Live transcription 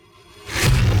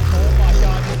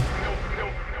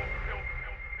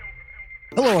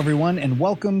Hello, everyone, and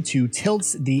welcome to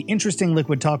Tilts, the Interesting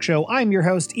Liquid Talk Show. I'm your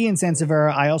host, Ian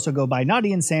Sansevera. I also go by Not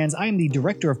Ian Sans. I am the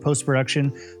Director of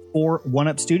Post-Production for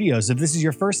OneUp Studios. If this is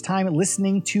your first time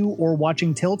listening to or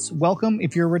watching Tilts, welcome.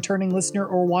 If you're a returning listener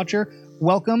or watcher,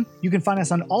 welcome. You can find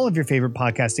us on all of your favorite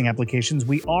podcasting applications.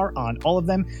 We are on all of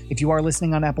them. If you are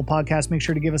listening on Apple Podcasts, make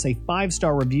sure to give us a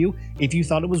 5-star review if you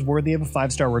thought it was worthy of a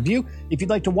 5-star review. If you'd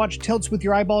like to watch Tilts with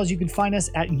your eyeballs, you can find us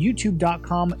at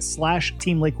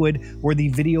youtube.com/TeamLiquid, where the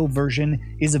video version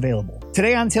is available.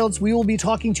 Today on Tilts, we will be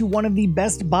talking to one of the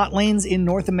best bot lanes in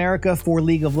North America for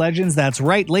League of Legends. That's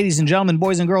right, ladies and gentlemen,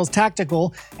 boys and girls,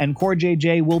 Tactical and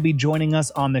CoreJJ will be joining us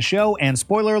on the show. And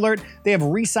spoiler alert, they have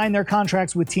re-signed their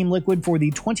contracts with Team Liquid for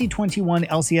the 2021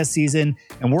 LCS season,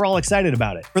 and we're all excited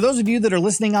about it. For those of you that are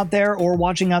listening out there or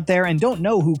watching out there and don't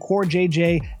know who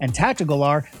CoreJJ and Tactical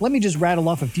are, let me just rattle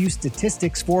off a few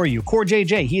statistics for you.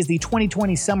 CoreJJ, he is the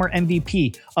 2020 Summer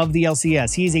MVP of the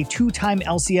LCS. He is a 2-time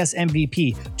LCS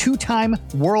MVP, 2-time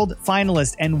World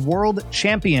Finalist, and World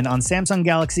Champion on Samsung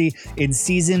Galaxy in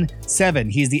Season 7.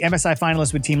 He's the MSI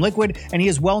finalist with Team Liquid, and he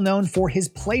is well known for his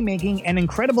playmaking and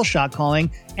incredible shot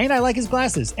calling, and I like his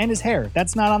glasses and his hair.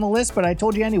 That's not on the list, but I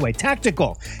told you anyway.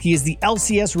 Tactical. He is the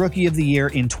LCS Rookie of the Year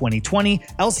in 2020,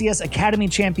 LCS Academy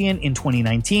Champion in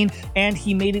 2019, and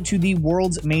he made it to the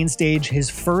world's main stage his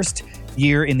first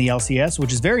year in the LCS,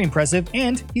 which is very impressive,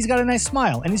 and he's got a nice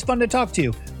smile, and he's fun to talk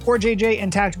to. CoreJJ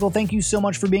and Tactical, thank you so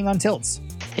much for being on Tilts.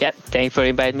 Yep, thanks for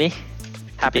inviting me.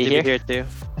 Happy to be here too.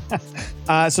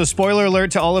 So spoiler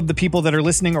alert to all of the people that are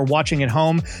listening or watching at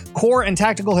home, Core and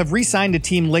Tactical have re-signed to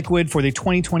Team Liquid for the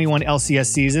 2021 LCS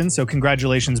season. So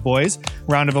congratulations, boys.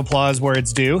 Round of applause where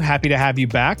it's due. Happy to have you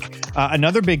back.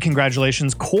 Another big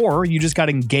congratulations, Core, you just got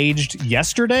engaged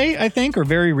yesterday, I think, or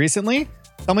very recently.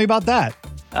 Tell me about that.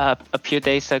 A few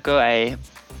days ago, I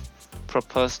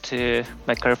proposed to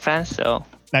my girlfriend, so...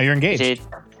 Now you're engaged.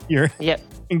 You're yep.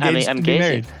 engaged I'm to be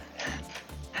married.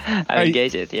 I'm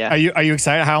engaged, yeah. Are you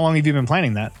excited? How long have you been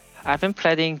planning that? I've been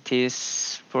planning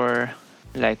this for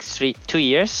like 2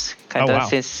 years,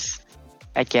 since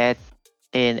I get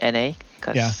in NA,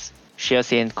 because she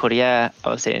was in Korea, I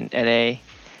was in NA.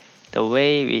 The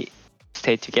way we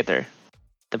stay together,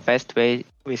 the best way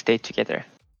we stay together,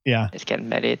 is get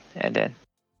married, and then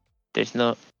there's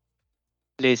no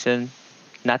reason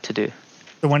not to do.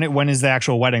 So when is the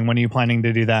actual wedding? When are you planning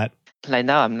to do that? Like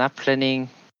now, I'm not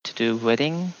planning to do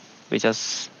wedding. We're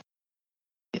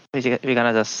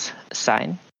gonna just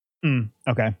sign.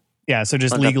 Okay. Yeah. So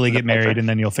just legally get married, and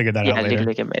then you'll figure that out later. Yeah,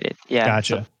 legally get married. Yeah.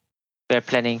 Gotcha. So we're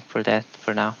planning for that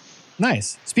for now.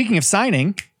 Nice. Speaking of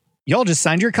signing, y'all just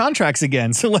signed your contracts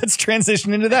again. So let's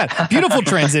transition into that. Beautiful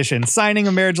transition. Signing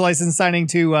a marriage license, signing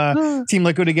to Team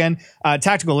Liquid again.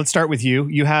 Tactical, let's start with you.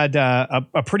 You had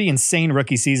a pretty insane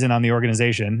rookie season on the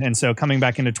organization. And so coming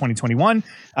back into 2021,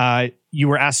 you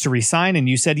were asked to resign and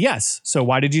you said yes. So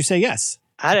why did you say yes?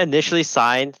 I had initially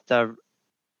signed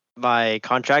my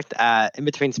contract in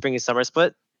between spring and summer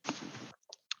split.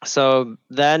 So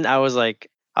then I was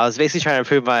basically trying to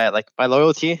prove my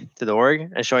loyalty to the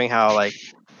org and showing how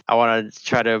I want to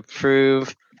try to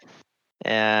prove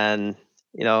and,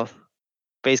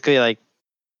 basically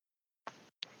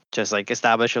just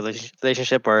establish a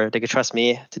relationship where they could trust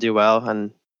me to do well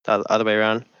and the other way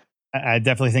around. I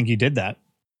definitely think you did that.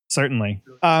 Certainly.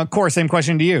 Core, same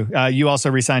question to you. You also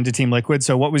re-signed to Team Liquid.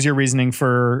 So what was your reasoning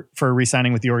for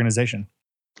re-signing with the organization?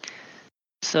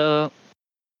 So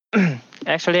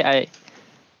actually,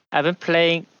 I've been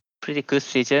playing pretty good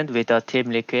season with the Team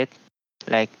Liquid,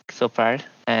 so far.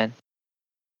 And,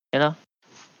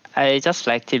 I just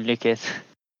like Team Liquid.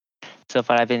 So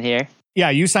far I've been here. Yeah,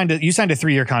 you signed a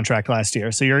 3-year contract last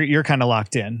year. So you're kind of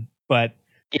locked in. But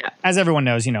as everyone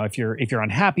knows, if you're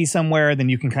unhappy somewhere, then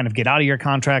you can kind of get out of your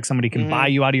contract. Somebody can buy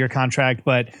you out of your contract,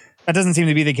 but that doesn't seem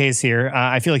to be the case here.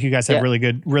 I feel like you guys have really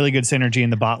good synergy in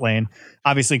the bot lane.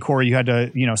 Obviously, Corey, you had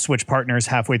to switch partners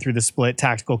halfway through the split.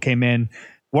 Tactical came in.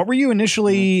 What were you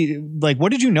initially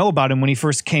what did you know about him when he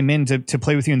first came in to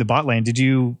play with you in the bot lane? Did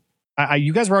you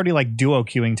guys were already duo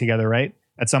queuing together, right?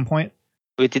 At some point,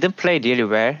 we didn't play really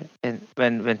well, and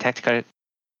when Tactical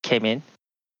came in.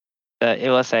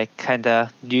 It was kind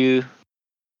of new,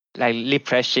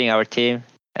 refreshing our team,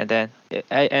 and then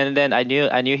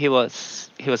I knew he was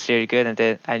really good, and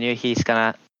then I knew he's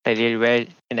gonna play really well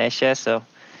in Asia, so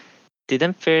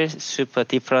didn't feel super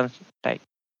different. I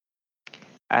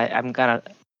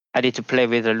need to play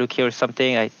with a rookie or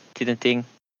something. I didn't think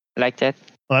like that.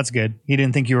 Well, that's good. He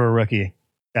didn't think you were a rookie,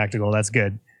 Tactical. That's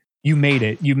good. You made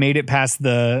it. You made it past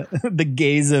the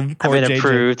gaze of Core JJ.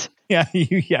 Approved. Yeah,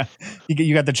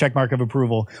 you got the check mark of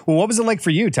approval. Well, what was it like for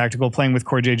you, Tactical, playing with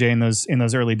Core JJ in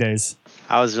those early days?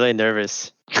 I was really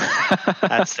nervous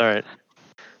at start.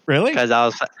 Really? Because I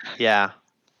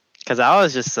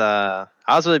was just I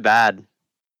was really bad,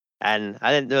 and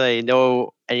I didn't really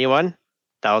know anyone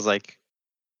that was like,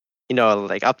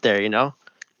 like up there,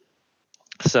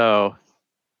 So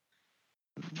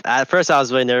at first I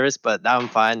was really nervous, but now I'm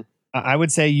fine. I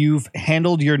would say you've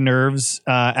handled your nerves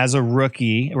as a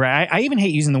rookie. Right? I even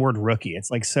hate using the word rookie. It's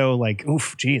like so like,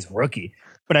 oof, geez, rookie.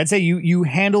 But I'd say you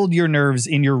handled your nerves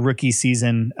in your rookie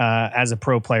season as a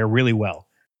pro player really well,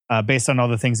 based on all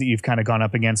the things that you've kind of gone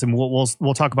up against. And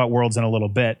we'll talk about Worlds in a little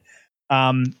bit.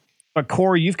 But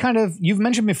Core, you've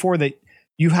mentioned before that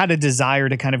you've had a desire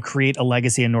to kind of create a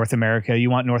legacy in North America. You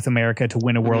want North America to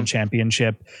win a world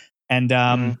championship.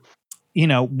 And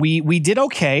we did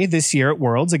okay this year at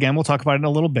Worlds. Again, we'll talk about it in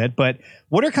a little bit, but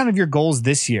what are kind of your goals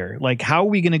this year? Like, how are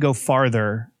we going to go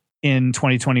farther in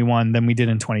 2021 than we did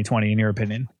in 2020, in your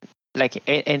opinion? Like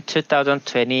in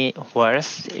 2020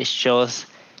 Worlds, it shows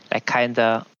like kind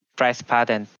of bright part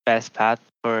and best part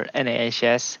for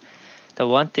NAHS. The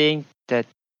one thing that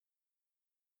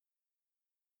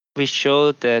we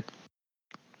showed that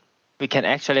we can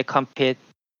actually compete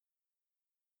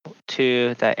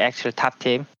to the actual top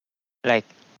team, like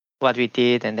what we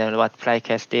did and then what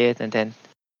Flycast did, and then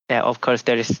of course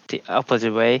there is the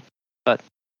opposite way, but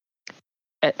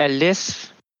at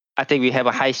least I think we have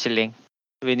a high ceiling.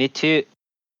 We need to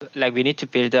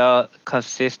build a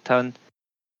consistent,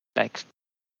 like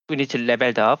we need to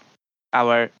level up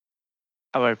our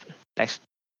like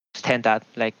standard,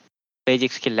 like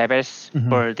basic skill levels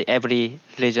for the every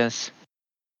regions.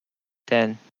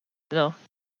 Then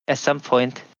at some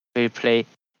point we play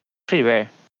pretty well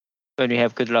when we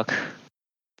have good luck.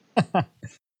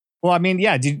 Well, I mean,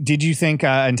 yeah. Did you think,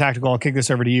 and Tactical, I'll kick this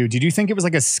over to you. Did you think it was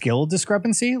like a skill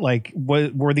discrepancy? Like,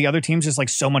 were the other teams just like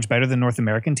so much better than North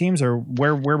American teams, or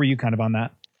where were you kind of on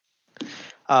that?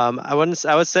 I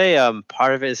would say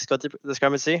part of it is skill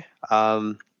discrepancy.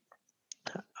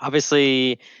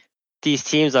 Obviously, these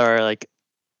teams are like,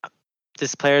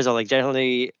 these players are like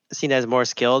generally seen as more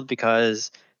skilled because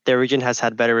their region has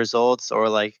had better results, or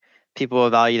like people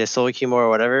value the solo queue more or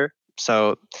whatever.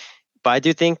 So, but I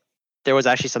do think there was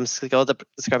actually some skill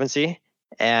discrepancy,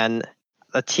 and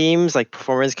the team's like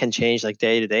performance can change like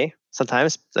day to day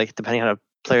sometimes, like depending on how the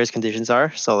players' conditions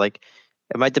are. So like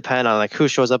it might depend on like who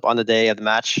shows up on the day of the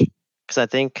match, because I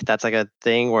think that's like a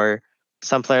thing where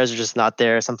some players are just not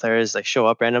there, some players like show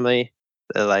up randomly.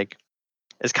 They're like,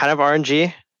 it's kind of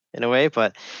RNG in a way,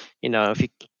 but if you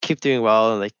keep doing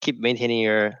well and like keep maintaining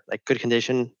your like good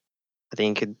condition, I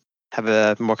think you could have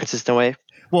a more consistent way.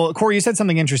 Well, Corey, you said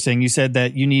something interesting. You said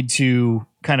that you need to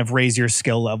kind of raise your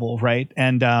skill level, right?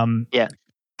 And yeah,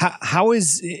 how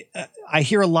is I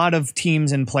hear a lot of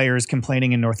teams and players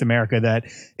complaining in North America that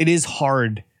it is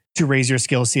hard to raise your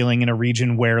skill ceiling in a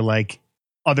region where like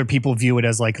other people view it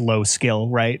as like low skill,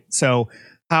 right? So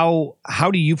how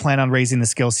do you plan on raising the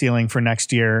skill ceiling for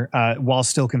next year while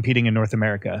still competing in North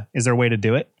America? Is there a way to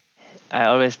do it? I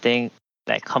always think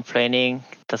like complaining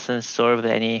doesn't solve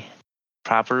any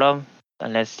problem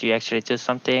unless you actually do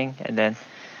something. And then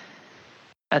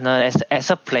I know as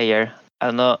a player, I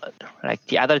don't know, like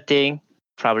the other thing,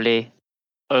 probably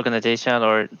organization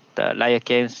or the Riot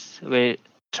Games will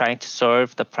trying to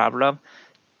solve the problem.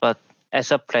 But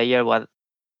as a player, what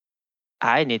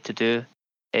I need to do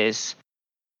is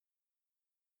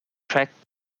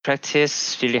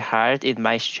practice really hard in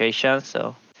my situation.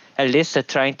 So at least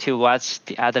trying to watch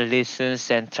the other lessons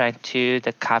and trying to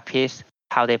the copies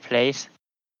how they plays.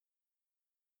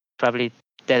 Probably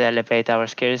that elevate our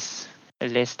skills at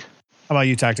least. How about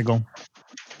you, Tactical?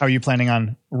 How are you planning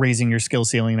on raising your skill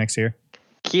ceiling next year?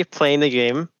 Keep playing the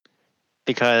game,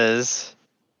 because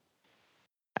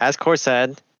as Core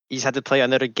said, you just have to play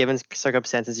under the given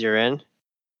circumstances you're in.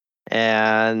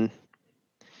 And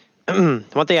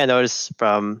one thing I noticed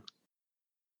from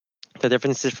the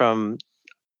differences from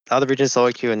the other regions,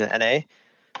 solo queue and the NA,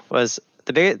 was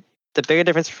the bigger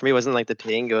difference for me wasn't like the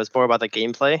ping. It was more about the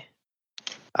gameplay.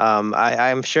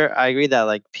 I'm sure I agree that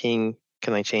like ping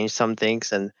can like change some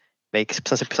things and make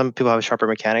some people have sharper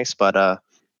mechanics, but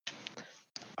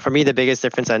for me the biggest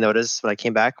difference I noticed when I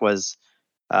came back was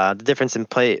the difference in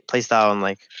play style and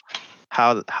like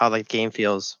how like the game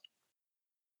feels.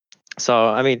 So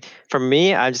I mean, for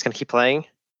me, I'm just gonna keep playing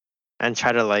and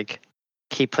try to like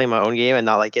keep playing my own game and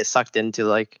not like get sucked into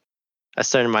like a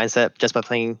certain mindset just by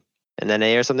playing an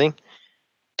NA or something.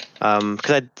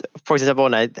 Because for example,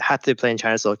 when I had to play in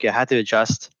China solo queue, I had to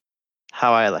adjust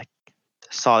how I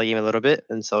saw the game a little bit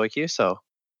in solo queue, so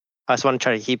I just want to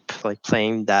try to keep like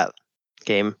playing that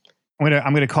game.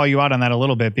 I'm gonna call you out on that a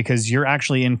little bit because you're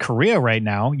actually in Korea right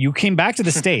now. You came back to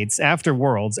the States after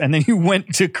Worlds, and then you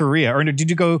went to Korea. Or did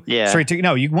you go straight to?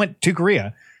 No, you went to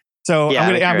Korea. So yeah,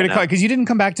 I'm gonna call because you didn't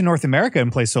come back to North America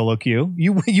and play solo queue.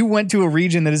 You went to a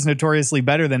region that is notoriously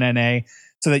better than NA,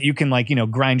 so that you can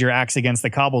grind your axe against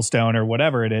the cobblestone or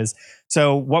whatever it is.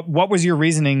 So what was your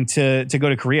reasoning to go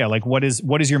to Korea? Like what is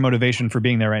your motivation for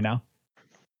being there right now?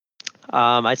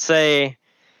 I'd say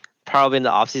probably in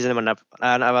the off season when I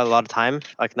don't have a lot of time,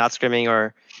 like not scrimming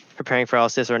or preparing for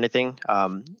LCS or anything.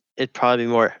 It'd probably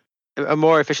be a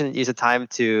more efficient use of time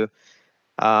to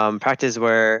practice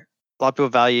where a lot of people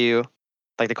value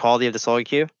like the quality of the solo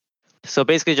queue. So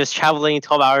basically just traveling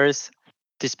 12 hours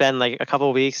to spend like a couple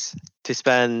of weeks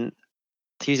to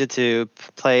use it to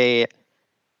play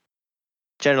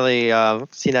generally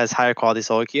seen as higher quality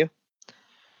solo queue.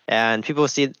 And people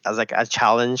see it as like a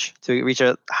challenge to reach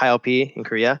a high LP in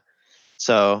Korea.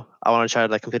 So I want to try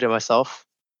to compete it myself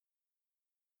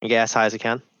and get as high as I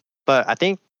can. But I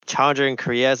think Challenger in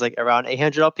Korea is like around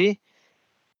 800 LP.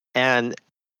 And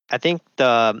I think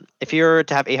if you were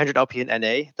to have 800 LP in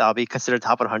NA, that'll be considered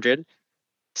top 100.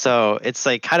 So it's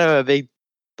like kind of a big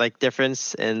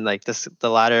difference in like the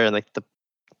ladder and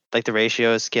the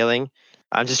ratio scaling.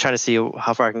 I'm just trying to see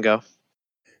how far I can go.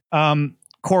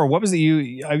 Core, what was it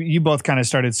you both kind of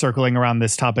started circling around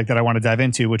this topic that I want to dive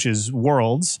into, which is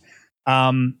Worlds.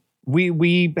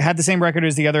 We had the same record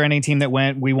as the other NA team that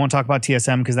went. We won't talk about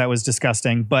TSM because that was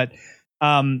disgusting. But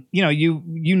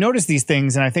you notice these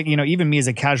things, and I think even me as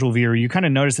a casual viewer, you kind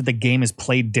of notice that the game is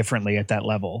played differently at that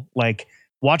level. Like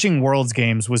watching Worlds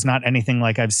games was not anything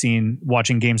like I've seen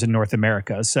watching games in North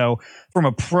America. So from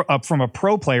a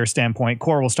pro player standpoint,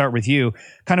 Core, we'll start with you.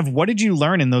 Kind of what did you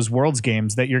learn in those Worlds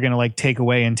games that you're going to take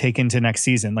away and take into next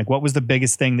season? Like what was the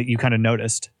biggest thing that you kind of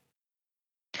noticed?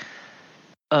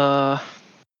 I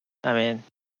mean,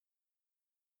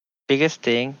 biggest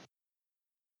thing,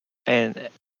 and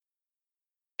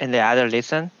the other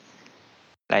league,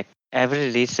 like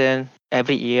every league,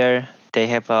 every year they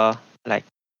have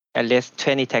at least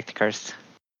 20 tacticals.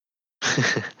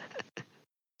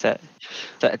 so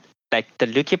like the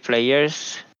rookie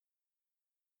players,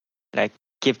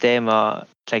 give them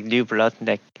new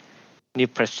blood, new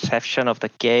perception of the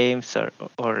games, or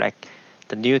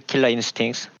the new killer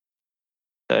instincts.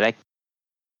 So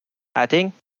I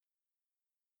think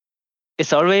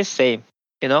it's always same.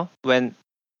 When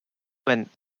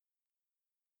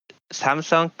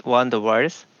Samsung won the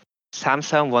Worlds,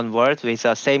 Samsung won Worlds with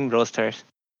the same rosters.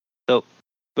 So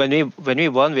when we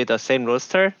won with the same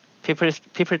roster, people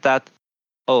thought,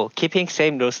 keeping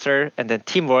same roster and then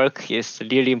teamwork is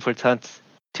really important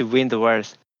to win the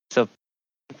Worlds. So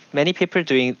many people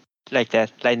doing like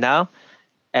that. Like now,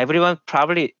 everyone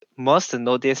probably must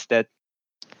notice that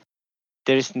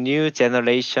there is new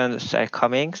generations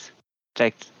coming,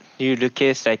 like new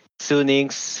rookies like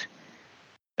Sunings,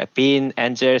 like Bean,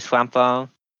 Angel, Swampong,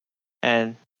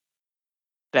 and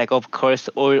of course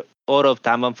all of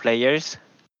Diamond players.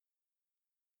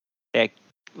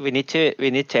 We need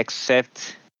to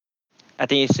accept. I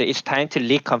think it's time to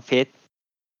league compete,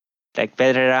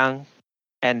 veteran,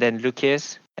 and then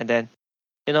rookies, and then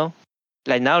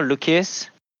now rookies.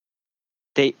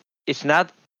 It's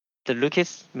not the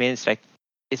rookies means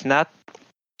it's not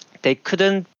they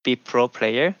couldn't be pro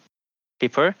player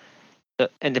before,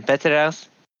 and the veterans.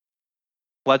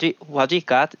 What we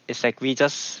got is we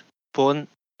just born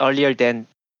earlier than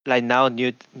now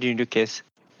new rookies.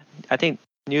 I think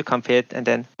new compete and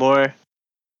then more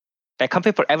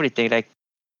compete for everything,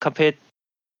 compete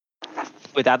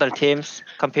with other teams,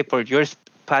 compete for your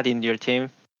spot in your team.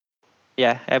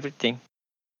 Yeah, everything.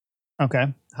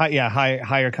 Okay.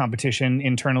 Higher competition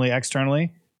internally,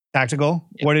 externally. Tactical.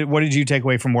 Yeah. What did you take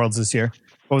away from Worlds this year?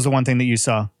 What was the one thing that you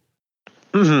saw?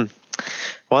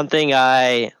 One thing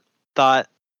I thought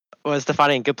was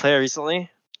defining a good player recently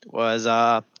was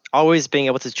always being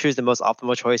able to choose the most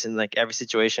optimal choice in every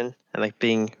situation and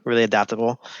being really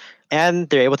adaptable, and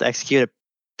they're able to execute it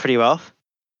pretty well.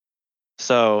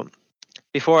 So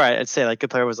before I'd say good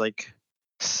player was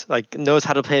knows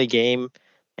how to play a game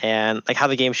and how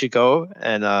the game should go,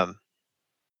 and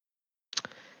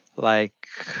and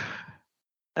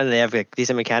they have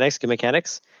decent mechanics, good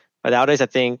mechanics. But nowadays I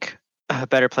think a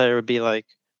better player would be a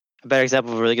better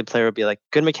example of a really good player would be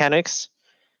good mechanics.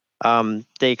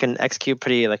 They can execute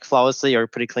pretty flawlessly or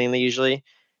pretty cleanly usually,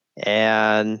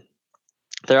 and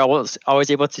they're always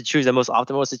able to choose the most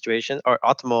optimal situation or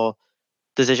optimal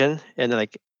decision in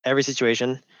every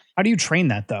situation. How do you train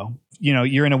that though?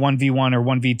 You're in a 1v1 or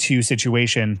 1v2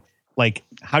 situation. like,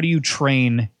 how do you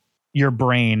train your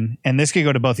brain? And this could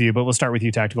go to both of you, but we'll start with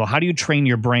you, Tactical. How do you train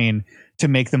your brain to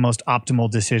make the most optimal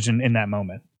decision in that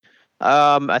moment?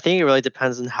 I think it really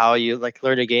depends on how you like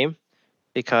learn a game,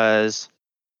 because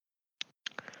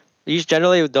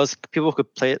generally those people who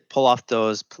pull off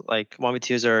those like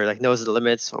 1v2s or like knows the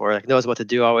limits or like knows what to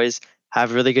do always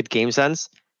have really good game sense,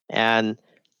 and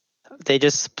they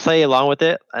just play along with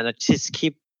it and just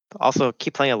keep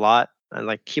playing a lot and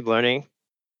like keep learning.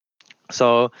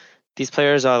 So these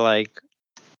players are like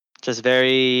just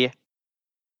very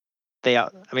I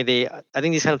think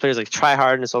these kind of players like try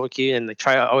hard in solo queue and like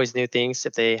try always new things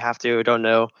if they have to or don't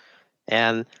know.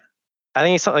 And I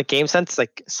think it's not like game sense,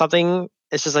 like something,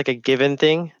 it's just like a given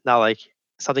thing, not like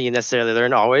something you necessarily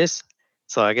learn always.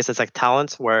 So I guess it's like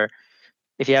talent, where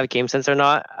if you have game sense or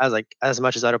not as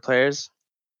much as other players.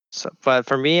 So, but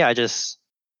for me, I just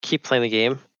keep playing the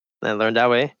game and learn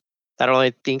that way. I don't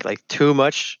really think like too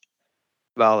much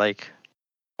about like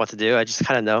what to do. I just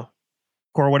kind of know.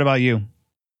 Core, what about you?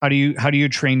 How do you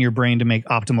train your brain to make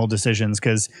optimal decisions?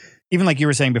 Because even like you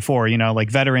were saying before, you know,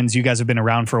 like veterans, you guys have been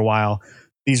around for a while.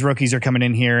 These rookies are coming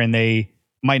in here and they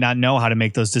might not know how to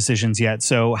make those decisions yet.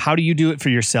 So how do you do it for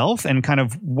yourself? And kind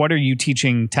of what are you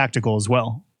teaching Tactical as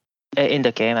well? In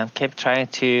the game, I kept trying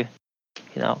to, you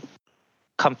know,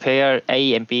 compare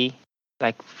A and B.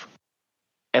 Like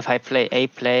if I play A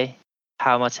play,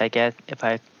 how much I get. If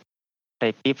I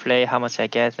play B play, how much I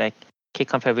get. Like keep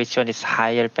compare which one is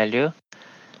higher value.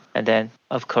 And then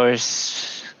of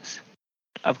course,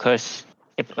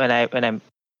 when I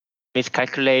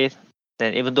miscalculate,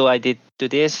 then even though I did do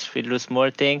this, we lose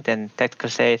more thing. Then Tactical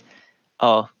says,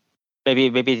 "Oh,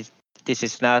 maybe this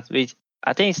is not."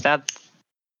 I think it's not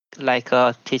like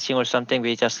teaching or something.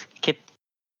 We just keep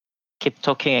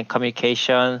talking and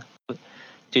communication. Do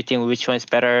you think which one is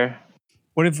better?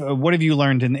 What have you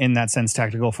learned in that sense,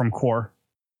 Tactical, from Core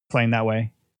playing that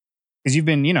way? Because you've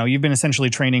been essentially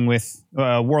training with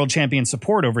world champion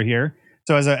support over here.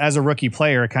 So as a rookie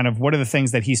player, kind of what are the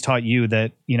things that he's taught you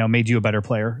that, you know, made you a better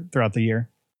player throughout the year?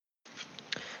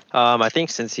 I think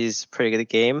since he's pretty good at the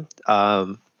game,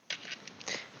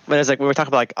 when it's like when we're talking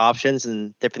about like options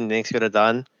and different things he could have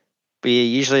done, we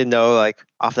usually know like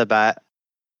off the bat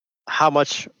how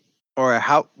much or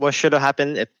what should have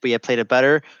happened if we had played it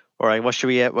better, or like what should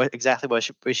we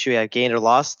have gained or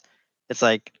lost. It's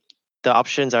like the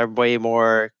options are way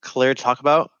more clear to talk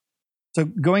about. So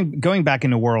going back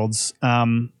into Worlds,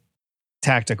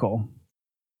 Tactical,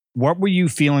 what were you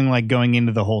feeling like going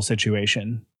into the whole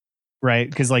situation? Right?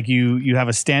 Because like you have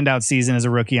a standout season as a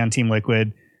rookie on Team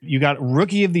Liquid. You got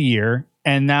Rookie of the Year,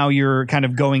 and now you're kind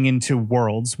of going into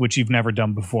Worlds, which you've never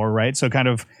done before, right? So kind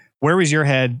of where was your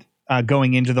head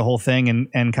going into the whole thing,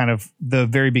 and kind of the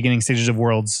very beginning stages of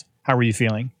Worlds? How were you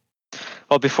feeling?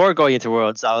 Well, before going into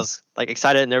Worlds, I was like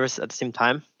excited and nervous at the same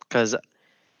time, because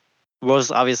Worlds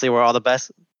is obviously where all the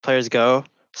best players go.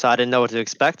 So I didn't know what to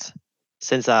expect,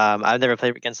 since I've never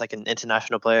played against like an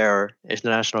international player or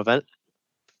international event.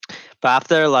 But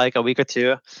after like a week or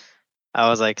two, I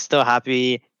was like still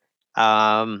happy.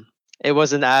 The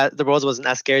Worlds wasn't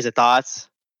as scary as I thought,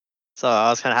 so I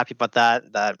was kind of happy about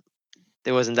that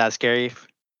it wasn't that scary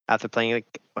after playing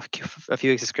like a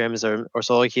few weeks of scrims or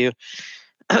solo queue.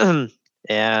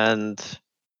 And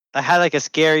I had like a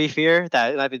scary fear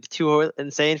that it might be too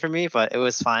insane for me, but it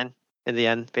was fine in the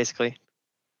end, basically.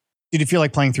 Did you feel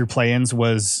like playing through play-ins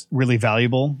was really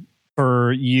valuable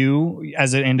for you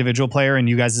as an individual player and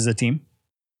you guys as a team?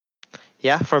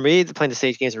 Yeah, for me, playing the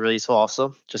stage games are really useful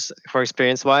also, just for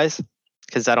experience wise,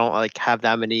 because I don't like have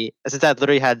that many. Since I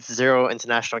literally had 0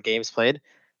 international games played,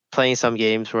 playing some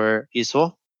games were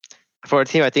useful. For a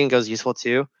team, I think it was useful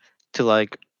too, to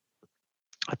like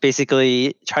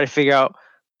basically try to figure out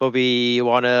what we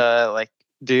want to like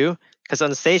do, because on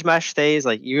the stage match days,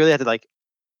 like you really have to like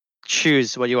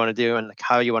choose what you want to do and like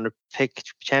how you want to pick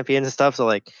champions and stuff. So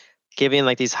like given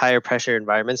like these higher pressure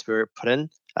environments we were put in,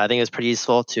 I think it was pretty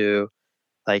useful to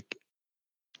like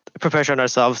put pressure on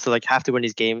ourselves to like have to win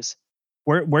these games.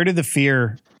 Where did the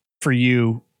fear for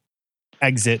you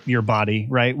exit your body,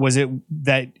 right? Was it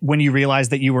that when you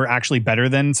realized that you were actually better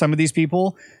than some of these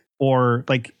people, or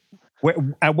like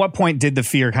at what point did the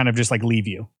fear kind of just like leave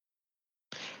you?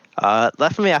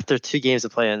 Left me after 2 games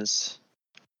of play-ins.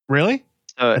 Really?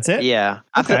 That's it? Yeah.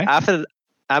 Okay. After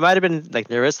I might have been like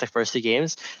nervous the first 2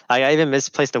 games. I even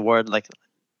misplaced the ward like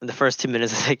in the first 2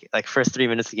 minutes, like first 3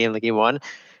 minutes of the game, like game 1.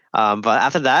 But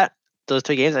after that, those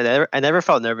 2 games, I never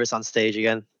felt nervous on stage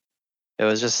again. It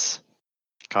was just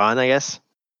gone, I guess.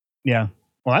 Yeah.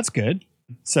 Well, that's good.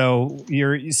 So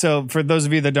for those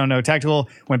of you that don't know, Tactical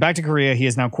went back to Korea. He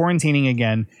is now quarantining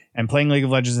again and playing League of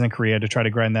Legends in Korea to try to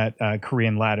grind that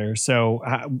Korean ladder. So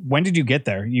when did you get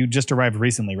there? You just arrived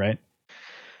recently, right?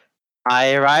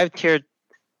 I arrived here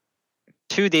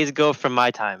 2 days ago from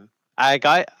my time. I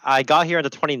got here on the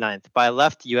 29th, but I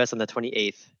left the US on the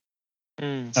 28th.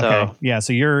 So okay. Yeah,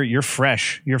 so you're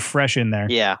fresh. You're fresh in there.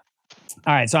 Yeah.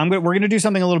 All right, so we're going to do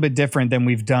something a little bit different than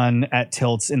we've done at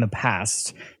Tilts in the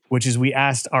past, which is we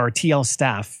asked our TL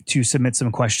staff to submit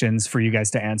some questions for you guys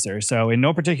to answer. So in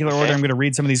no particular order, I'm going to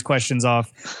read some of these questions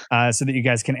off so that you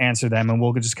guys can answer them, and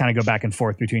we'll just kind of go back and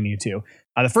forth between you two.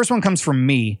 The first one comes from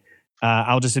me.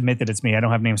 I'll just admit that it's me. I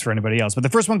don't have names for anybody else. But the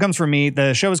first one comes from me.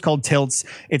 The show is called Tilts.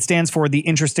 It stands for the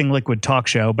Interesting Liquid Talk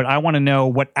Show. But I want to know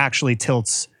what actually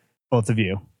tilts both of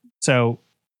you. So,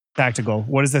 Tactical,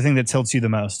 what is the thing that tilts you the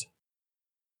most?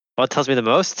 What tilts me the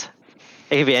most?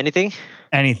 It could be anything.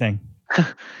 Anything.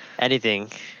 Anything.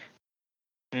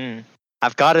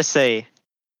 I've got to say,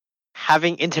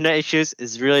 having internet issues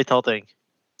is really tilting.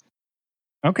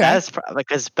 Okay. That's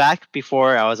because back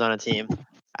before I was on a team,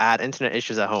 I had internet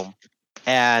issues at home.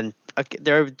 And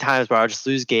there are times where I'll just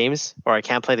lose games or I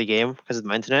can't play the game because of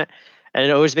my internet. And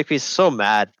it always makes me so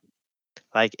mad.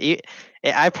 Like,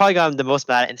 I probably got the most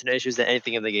mad at internet issues than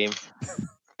anything in the game.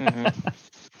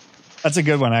 That's a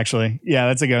good one, actually. Yeah,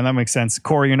 that's a good one. That makes sense.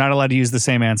 Corey, you're not allowed to use the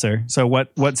same answer. So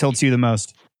what tilts you the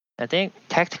most? I think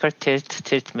Tactical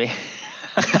tilts me.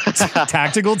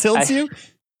 Tactical tilts you?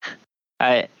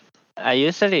 I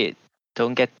usually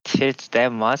don't get tilted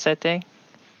that much, I think.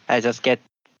 I just get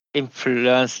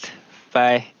influenced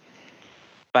by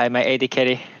my AD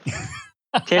carry.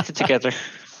 Tilted together.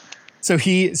 So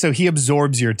he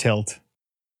absorbs your tilt.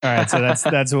 All right, so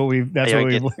that's what we've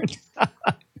learned.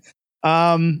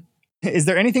 Is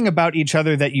there anything about each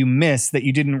other that you miss that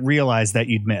you didn't realize that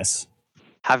you'd miss?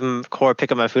 Having Core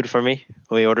pick up my food for me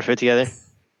when we order food together.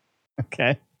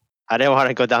 Okay. I didn't want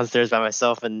to go downstairs by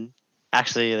myself and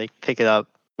actually pick it up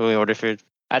when we order food.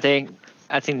 I think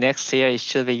next year it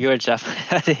should be your job.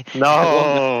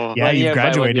 No. Yeah, you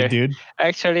graduated, dude.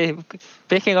 Actually,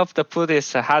 picking up the food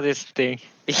is the hardest thing.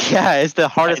 Yeah, it's the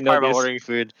hardest part about ordering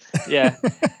food. Yeah.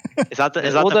 It's not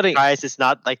the price, it's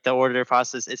not like the order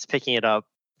process, it's picking it up.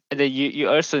 And then you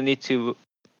also need to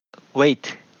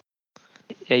wait.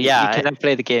 Yeah, you cannot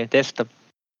play the game. That's the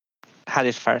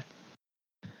hardest part.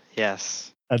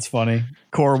 Yes. That's funny.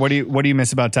 Core, what do you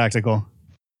miss about Tactical?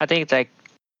 I think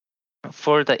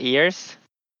for the years,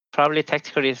 probably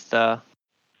Tactical is the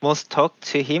most talk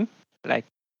to him,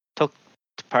 talk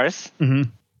to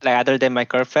person, other than my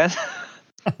girlfriend.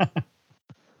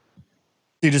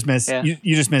 You just miss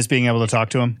you just miss being able to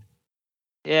talk to him.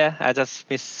 Yeah, I just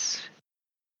miss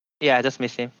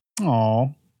him.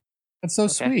 Oh, that's so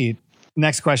sweet.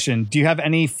 Next question: do you have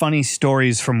any funny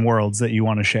stories from Worlds that you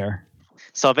want to share?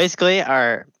 So basically,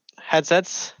 our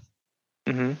headsets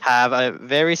have a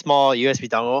very small USB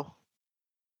dongle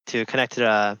to connect to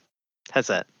the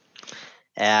headset,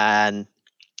 and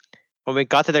when we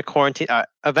got to the quarantine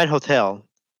event hotel,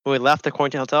 when we left the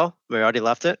quarantine hotel, we already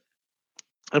left it.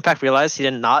 Impact realized he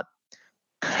did not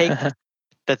take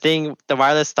the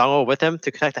wireless dongle with him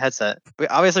to connect the headset. We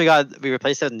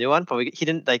replaced it with a new one, but he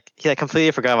didn't he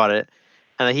completely forgot about it.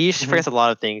 And he usually forgets a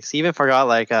lot of things. He even forgot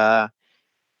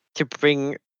to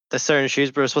bring the certain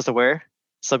shoes we were supposed to wear.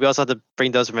 So we also had to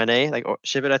bring those from NA, or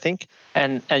ship it, I think.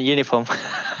 And uniform.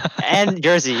 And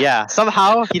jersey, yeah.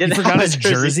 Somehow he didn't forgot his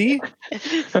jersey.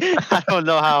 I don't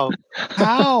know how.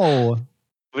 How?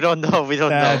 We don't know.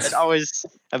 It's always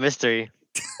a mystery.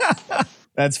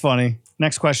 That's funny.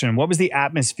 Next question. What was the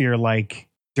atmosphere like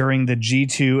during the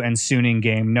G2 and Suning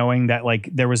game, knowing that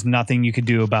there was nothing you could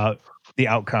do about the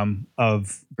outcome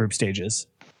of group stages?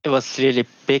 It was really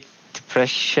big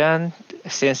depression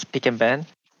since pick and ban.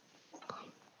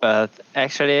 But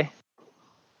actually,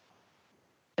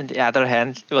 on the other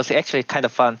hand, it was actually kind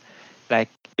of fun.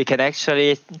 We can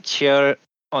actually cheer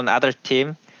on other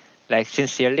team,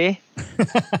 sincerely.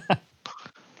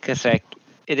 Because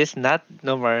it is not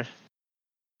normal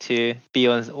to be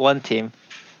on one team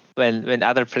when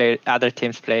other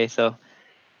teams play. So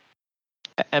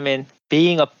I mean,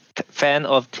 being a fan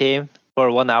of team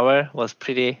for 1 hour was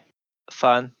pretty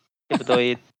fun, even though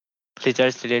it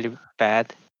results really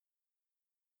bad.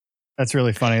 That's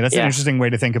really funny. That's an interesting way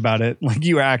to think about it.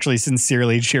 You are actually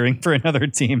sincerely cheering for another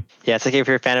team. Yeah, it's if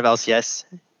you're a fan of LCS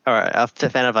or a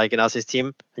fan of an LCS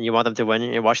team and you want them to win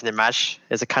and you're watching their match,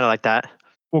 it's kind of like that.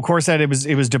 Well, Core said it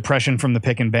was depression from the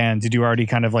pick and ban. Did you already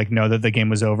kind of know that the game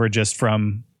was over just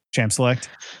from Champ Select?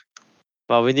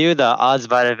 Well, we knew the odds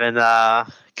might have been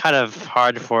kind of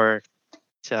hard for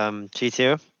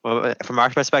G2. well, from our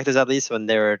perspectives at least, when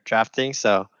they were drafting.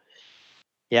 So,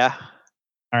 yeah.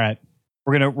 All right.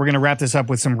 We're gonna wrap this up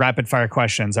with some rapid fire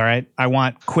questions. All right. I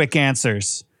want quick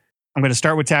answers. I'm gonna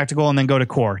start with Tactical and then go to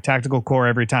Core. Tactical, Core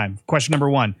every time. Question number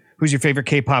 1: who's your favorite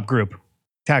K-pop group?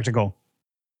 Tactical.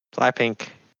 Blackpink.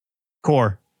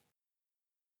 Core.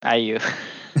 IU.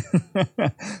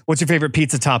 What's your favorite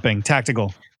pizza topping?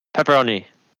 Tactical. Pepperoni.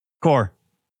 Core.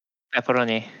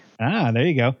 Pepperoni. There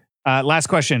you go. Last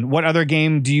question. What other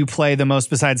game do you play the most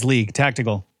besides League?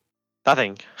 Tactical.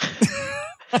 Nothing.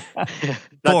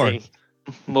 Core. Nothing.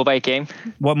 Mobile game.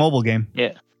 What mobile game?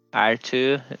 Yeah.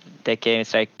 R2. That game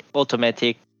is like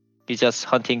automatic. You're just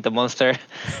hunting the monster.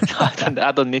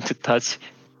 I don't need to touch.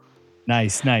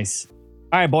 Nice.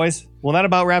 All right, boys. Well, that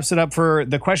about wraps it up for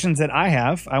the questions that I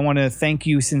have. I want to thank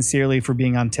you sincerely for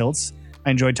being on Tilts.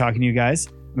 I enjoyed talking to you guys.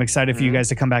 I'm excited for you guys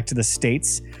to come back to the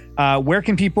States. Where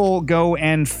can people go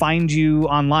and find you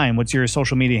online? What's your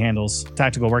social media handles?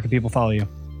 Tactical, where can people follow you?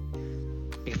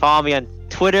 You can follow me on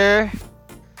Twitter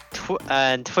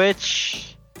and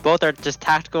Twitch. Both are just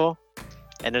Tactical.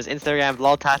 And there's Instagram,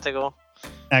 LOL Tactical.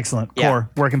 Excellent. Yeah. Core,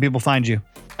 where can people find you?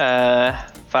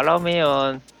 Follow me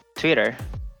on Twitter.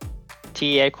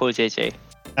 TELCoreJJ.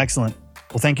 Excellent.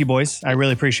 Well, thank you, boys. I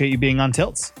really appreciate you being on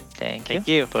Tilts. Thank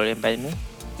you for inviting me.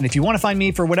 And if you want to find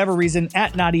me for whatever reason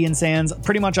at Nadi and Sands,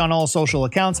 pretty much on all social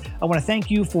accounts, I want to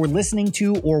thank you for listening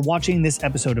to or watching this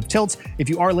episode of Tilts. If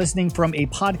you are listening from a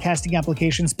podcasting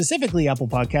application, specifically Apple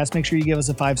Podcasts, make sure you give us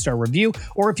a 5-star review.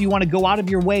 Or if you want to go out of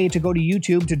your way to go to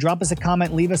YouTube to drop us a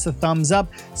comment, leave us a thumbs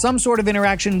up, some sort of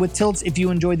interaction with Tilts. If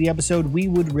you enjoyed the episode, we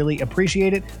would really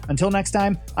appreciate it. Until next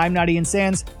time, I'm Nadi and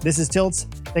Sands. This is Tilts.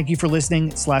 Thank you for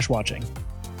listening/watching.